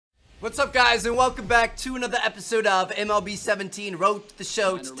What's up, guys, and welcome back to another episode of MLB 17 Road to the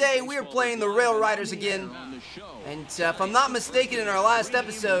Show. Today we are playing the Rail Riders again, and if I'm not mistaken, in our last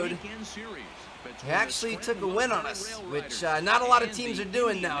episode we actually took a win on us, which not a lot of teams are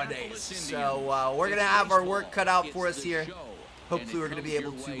doing nowadays. So we're gonna have our work cut out for us here. Hopefully we're gonna be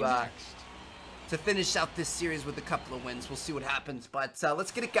able to finish out this series with a couple of wins. We'll see what happens, but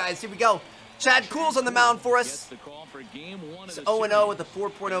let's get it, guys. Here we go. Chad Kuhl's on the mound for us. It's 0-0 with a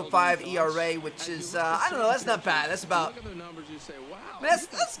 4.05 ERA, which is, I don't know, that's not bad. That's about, I mean,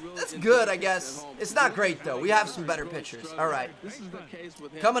 that's good, I guess. It's not great, though. We have some better pitchers. All right.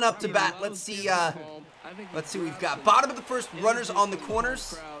 Coming up to bat, let's see what we've got. Bottom of the first, runners on the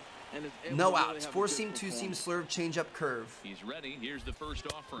corners. No outs. 4-seam, 2-seam, slurve, change-up, curve. He's ready. Here's the first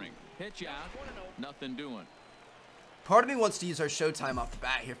offering. Pitch out. Nothing doing. Part of me wants to use our showtime off the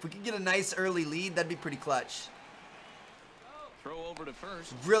bat here. If we could get a nice early lead, that'd be pretty clutch. Throw over to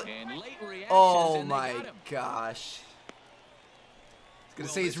first. Really? And late reactions, oh my gosh. I was gonna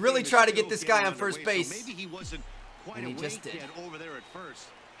say he's really trying to get this guy on first base. Maybe he wasn't quite and he just did. Over there at first.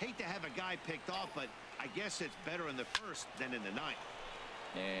 Hate to have a guy picked off, but I guess it's better in the first than in the ninth.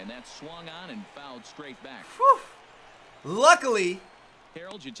 And that swung on and fouled straight back. Whew. Luckily,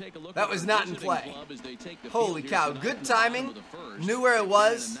 Harold, you take a look that was not in play. Holy cow, good timing. Knew where it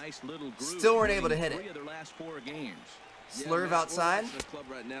was. Still weren't able to hit it. Slurve outside.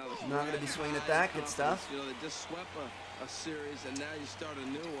 Not going to be swinging at that. Good stuff. You know, they just swept a series, and now you start a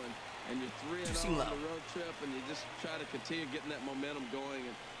new one. And you're 3-0 on the road trip, and you just try to continue getting that momentum going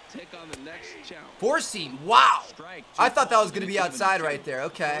and take on the next challenge. 4-seam. Wow. I thought that was going to be outside right there.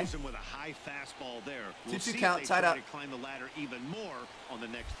 Okay. With a high fastball there. 2-2 count, tied up. Climb the ladder even more on the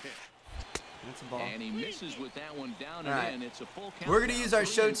next pitch. That's a ball. And he misses with that one down and in. It's a full count. We're going to use our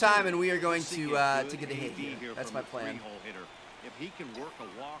showtime, and we are going to get a hit here. That's my plan. If he can work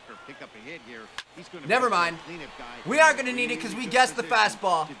a walk or pick up a hit here, he's going to never mind. We aren't going to need it because we guessed the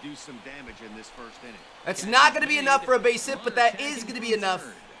fastball. To do some damage in this first inning. That's not going to be enough for a base hit, but that is going to be enough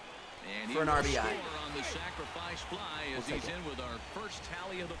for an RBI. We'll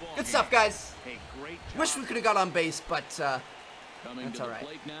good stuff, guys. Wish we could have got on base, but that's all right.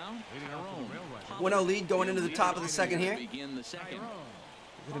 1-0 lead going into the top of the second here. We're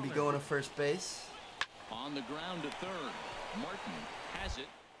going to be going to first base. On the ground to third. Martin has it.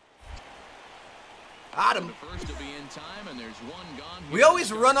 Got him. First to be in time, and there's one gone. We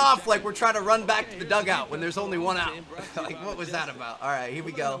always run off like we're trying to run back to the dugout when there's only one out. Like, what was that about? All right, here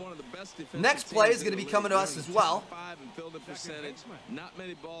we go. Next play is going to be coming to us as well. Not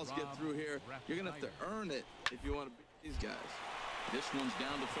many balls get through here. You're going to have to earn it if you want to beat these guys. This one's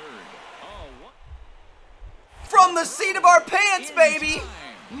down to third. Oh, what? From the seat of our pants, baby!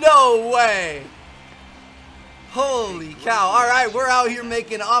 No way! Holy cow. All right, we're out here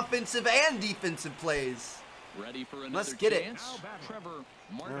making offensive and defensive plays. Ready for another Let's get it.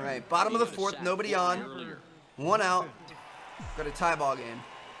 All right, bottom of the fourth, nobody on. One out. Got a tie ball game.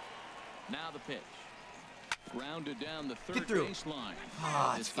 Now the pitch. Grounded down the third get through. Baseline.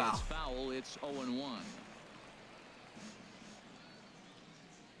 Ah, it's foul. It's 0-1.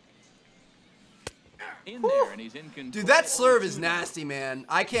 In there, and he's in control. Dude, that slurve is nasty, man.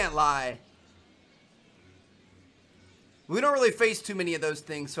 I can't lie. We don't really face too many of those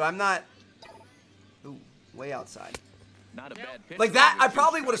things, so I'm not. Ooh, way outside. Not a bad pitch. Like that, I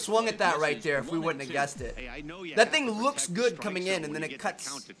probably would have swung at that right there if we wouldn't have guessed it. That thing looks good coming in, and then it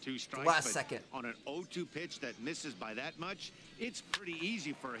cuts the last second. On an 0-2 pitch that misses by that much, it's pretty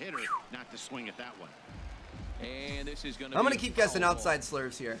easy for a hitter not to swing at that one. And this is I'm gonna keep guessing outside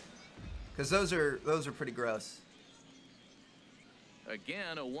slurves here, because those are pretty gross.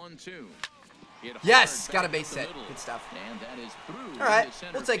 Again, a 1-2. Yes, got a base hit. Good stuff. And that is through. All right,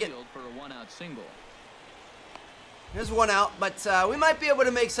 we'll take it. For a one-out single. There's one out, but we might be able to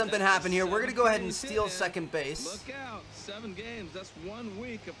make something happen here. We're going to go ahead and steal second base. Look out. 7 games. That's 1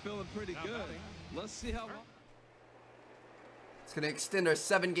 week of feeling pretty good. Let's see how long. It's going to extend our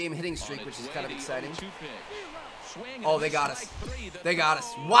 7-game hitting streak, which is kind of exciting. Oh, they got us. They got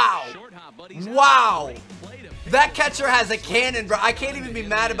us. Wow. Wow. That catcher has a cannon, bro. I can't even be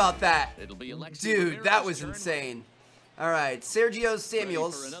mad about that. Dude, that was insane. All right, Sergio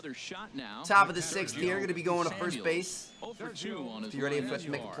Samuels, top of the 6th here, going to be going to first base. If you're ready to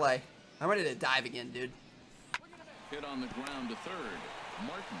make a play. I'm ready to dive again, dude. Hit on the ground to third.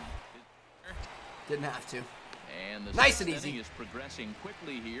 Martin. Didn't have to. And the nice and easy. Is progressing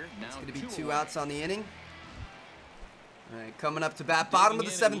quickly here. Now it's going to be 2 outs on the inning. All right, coming up to bat, bottom of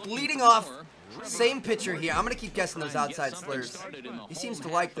the 7th, leading off. Same pitcher here. I'm going to keep guessing those outside slurs. He seems to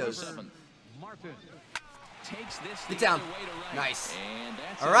like those. takes this Get the down. other way to right. Nice. And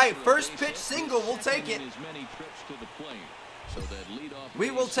that's All right, after a first base pitch hit, single. We'll take it. as many trips to the plate. So that leadoff We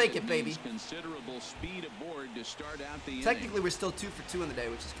will base take hit it, baby. means considerable speed aboard to start out the Technically, inning. we're still 2 for 2 in the day,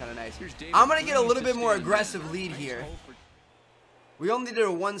 which is kind of nice. Here's David I'm going to get a Freese little to bit more stand aggressive in. lead here. Nice hole We only did a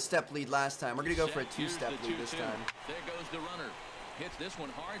 1-step lead last time. We're going to go for a Here's 2-step the lead this 2-2. time. There goes the runner. Hits this one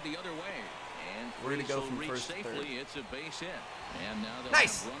hard the other way. And We're gonna Freese go will from reach first to safely. third. It's a base hit. And now they'll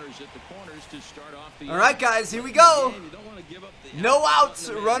Nice. have runners at the corners to start off the All right, inning. guys, here we go. You don't want to give up the No outs,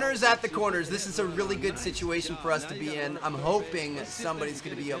 runners at the corners. This is a really good situation for us to be in. I'm hoping somebody's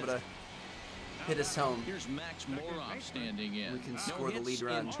going to be able to hit us home. Here's Max Moroff standing in. We can No score the hits lead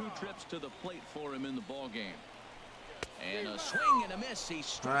run. in 2 trips to the plate for him in the ball game. And a swing and a miss. He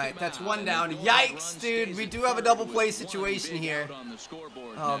struck All right, him that's out. 1 down. And the run Yikes, dude. stays We at do have a third double with play one situation big here. out on the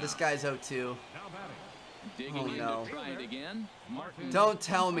scoreboard Oh, now. this guy's 0-2. Digging Oh, in no. to try it again. Martin. Don't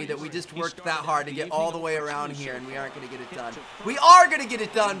tell me that we just worked that hard to get all the way around here and we aren't going to get it done. We are going to get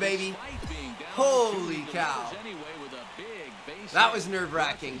it done, baby. Holy cow. That was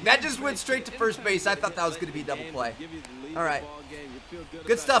nerve-wracking. That just went straight to first base. I thought that was going to be a double play. All right.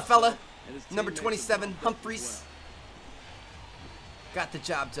 Good stuff, fella. Number 27, Humphreys. Got the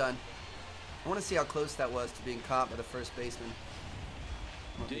job done. I want to see how close that was to being caught by the first baseman.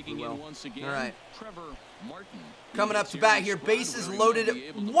 I don't think we Digging will. in once again. All right. Trevor Martin. Coming up to bat here, bases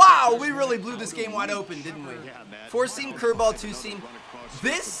loaded. Wow, we really blew this game wide open, didn't we? 4-seam, curveball, 2-seam.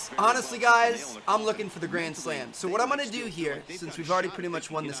 This, honestly, guys, I'm looking for the grand slam. So what I'm going to do here, since we've already pretty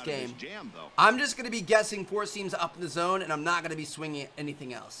much won this game, I'm just going to be guessing 4 seams up in the zone, and I'm not going to be swinging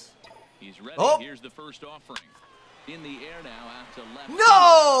anything else. He's ready. Oh. Here's the first offering. In the air now out to left.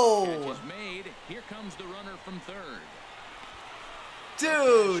 No! Catch is made. Here comes the runner from third.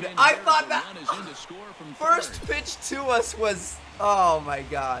 Dude, I thought that Run is in to score from first third. pitch to us was, oh my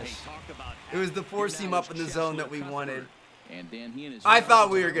gosh. It was the 4-seam up in the zone that we wanted. And Dan, he and his I thought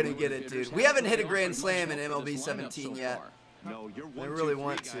we were going to get it, dude. We haven't hit a grand slam in MLB 17 yet. No, your I 1, really 2, 3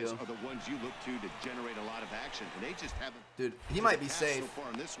 want guys to. are the ones you look to generate a lot of action, and they just haven't. Dude, he might be passed safe. So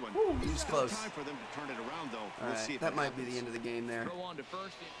far in this one. Woo, he was Still close. Time for them to turn it around, though. All We'll see right, if that it might be happens. the end of the game there. Throw on to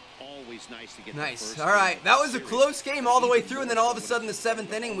first. Always nice to get the Nice. first All right, inning that was a series. close game all the way through, and then all of a sudden the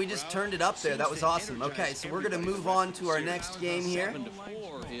 7th inning, we just turned it up there. That was awesome. Okay, so we're going to move on to our next game here.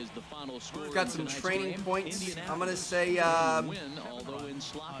 7-4 is the final score. We've got in some tonight's training game. points. I'm going to say, Win, although in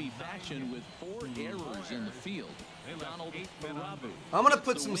sloppy fashion with 4 errors in the field. Donald Barabu. I'm going to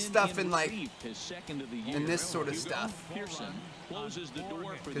put some stuff in, like, his second of the year. in this sort of stuff. Pearson closes the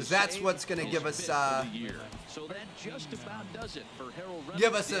door for Because the that's save, what's going to his give us, 5th of the year. So that just about does it for Harold Reynolds.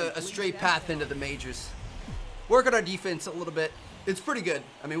 give us a straight path into the majors. Work on our defense a little bit. It's pretty good.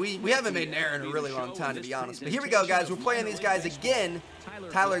 I mean, we haven't made an error in a really long time, to be honest. But here we go, guys. We're playing these guys again.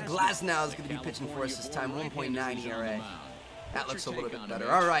 Tyler Glasnow is going to be pitching for us this time. 1.9 ERA. That looks a little bit better.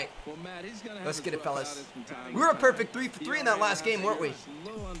 All right. Well, Matt, he's gonna have Let's his get it, rough fellas. out from time We to were a time. perfect 3 for 3 in that last game, weren't we? It's a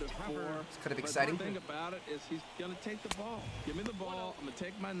little under 4. It's kind of But exciting. the thing about it is he's gonna take the ball. Give me the ball. I'm gonna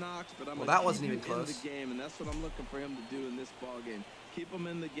take my knocks, but I'm Well, gonna that wasn't keep even you in close. the game, and that's what I'm looking for him to do in this ball game. Keep him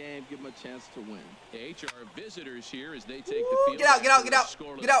in the game. Give him a chance to win. The HR visitors here as they take Woo, the field. get out, get out, after get out, a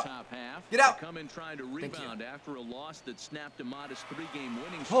scoreless get out, top half. get out. They come in trying to Thank you. rebound after a loss that snapped a modest 3-game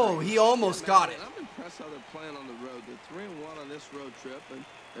winning streak. Oh, he almost got it. I'm impressed how they're playing on the road. They're 3-1 on this road trip, and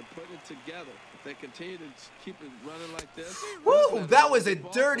they're putting it together. If they continue to keep it running like this. Woo, that was a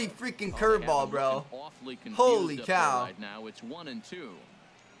dirty freaking curveball, bro. Awfully confused Holy up there cow. Right now it's 1-2.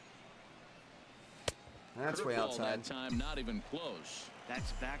 That's way Curveball outside. That time, not even close.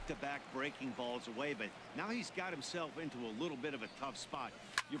 That's back-to-back breaking balls away, but now he's got himself into a little bit of a tough spot.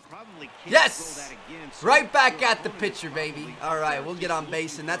 You probably can't Yes! throw that again. So Right back your at the opponent pitcher, is baby. probably All right, we'll just get on looking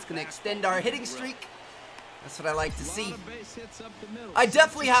base, and that's for going to a extend our hitting fastball. streak. That's what I like to see. A lot of base hits up the middle. I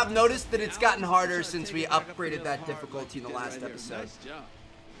definitely have noticed that it's gotten harder since we upgraded that difficulty in the last episode. Nice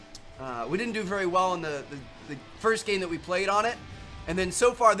job. We didn't do very well in the first game that we played on it. And then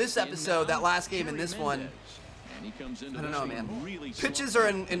so far this episode, that last game and this one, And he comes into I don't this know, one man. really Pitches slow. are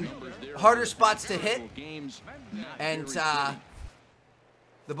in Numbers there harder are spots to hit, several games, not and very pretty.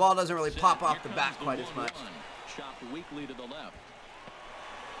 the ball doesn't really pop Here off the comes bat the quite as 1-1. much. Chopped weakly to the left.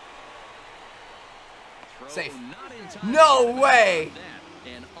 Throw Safe. not in time. No way!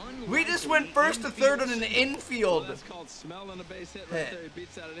 And We just went first to third on an infield That's called smelling a base hit right there. He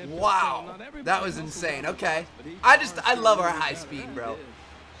beats out an infield. Wow, Not everybody that was hustles insane. around Okay, but he I love our darn high sure speed, did. bro.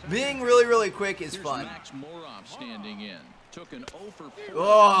 Being really quick is Here's fun. Max Moroff standing in. Took an 0 for 4.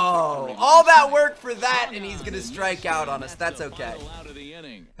 Oh, all that work for that, and he's gonna strike out on us. That's okay. Out of the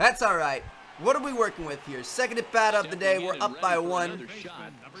inning. That's all right. What are we working with here? Second at bat of the day. We're up by 1.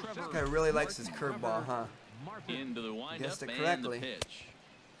 This guy really likes his curveball, huh? Into the windup Guessed it and correctly. the pitch.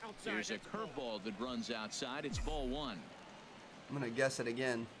 There's a curveball that runs outside. It's ball one. I'm going to guess it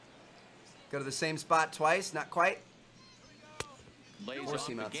again. Go to the same spot twice. Not quite. Lays Four off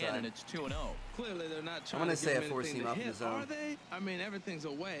seam again, outside. and it's 2-0. Clearly, they're not I'm trying gonna to say give a him four anything seam to up in the hit, zone. are they? I mean, everything's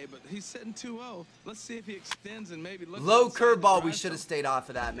away, but he's sitting 2-0. Let's see if he extends and maybe looks Low outside to curveball. We drive should have some. stayed off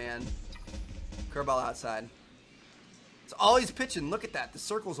of that, man. Curveball outside. It's all he's pitching. Look at that. The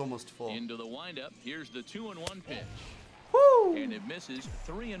circle's almost full. Into the windup. Here's the 2-1 pitch. Woo! And it misses.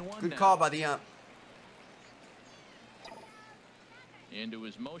 3-1 Good now. call by the ump. Into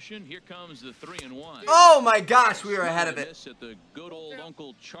his motion. Here comes the 3-1. Oh my gosh, we were ahead of it. Miss at the good old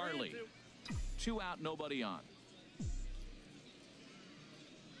Uncle Charlie. 2 out, nobody on.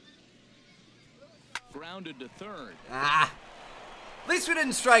 Grounded to third. Ah. At least we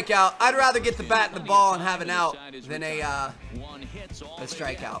didn't strike out. I'd rather get the bat and the ball and have an out than a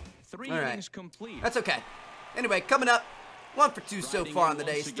strikeout. Three All right. innings complete. That's okay. Anyway, coming up, 1 for 2 so far on the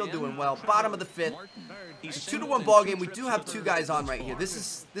day. Still doing well. Bottom of the 5th. It's a 2-1 ball game. We do have 2 guys on right here.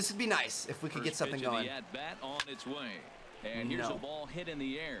 This would be nice if we could get something going. At-bat on its way. And here's a ball hit in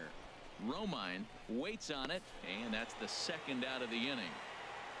the air. Romine waits on it, and that's the second out of the inning.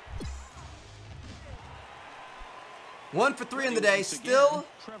 1 for 3 in the day. Still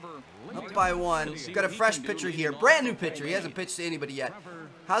up by 1. Got a fresh pitcher here. Brand new pitcher. He hasn't pitched to anybody yet.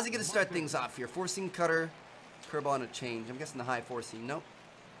 How's he going to start things off here? 4-seam cutter. Curveball and a change. I'm guessing the high 4-seam. Nope.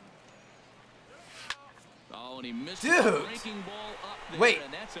 Oh, and he missed Dude. the breaking ball up there, Wait.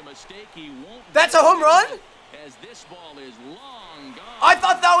 and that's a mistake he won't. That's a home run? As this ball is long gone. I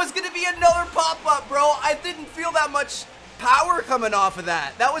thought that was going to be another pop-up, bro. I didn't feel that much power coming off of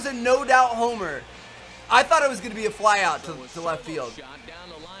that. That was a no-doubt homer. I thought it was going to be a fly out to left field. Shot down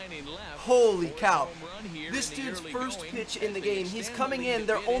the line in left. Holy cow. Home run here This in the dude's early first going pitch in as the they game. He's extend coming the lead in. a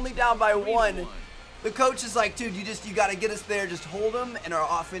They're bit. only It's down by 3-1. 1. The coach is like, dude, you got to get us there. Just hold them, and our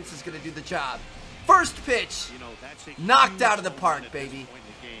offense is going to do the job. First pitch. You know, that's a Knocked huge out of the home park, run at this baby. point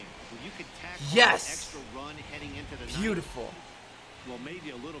in the game. When you can tack on Yes. an extra run heading into the ninth, Beautiful. well,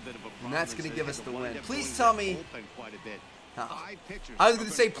 maybe a little bit of a And that's problem going to is give they us had the to win. wind up Please going tell to me. the bullpen quite a bit. Oh. 5 pitchers I was going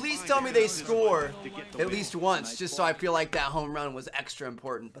to say, combined please tell me they runs score to get the at win. least once, just so I feel like that home run was extra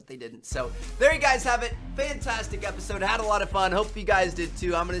important, but they didn't. So there you guys have it. Fantastic episode. Had a lot of fun. Hope you guys did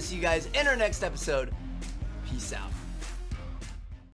too. I'm going to see you guys in our next episode. Peace out.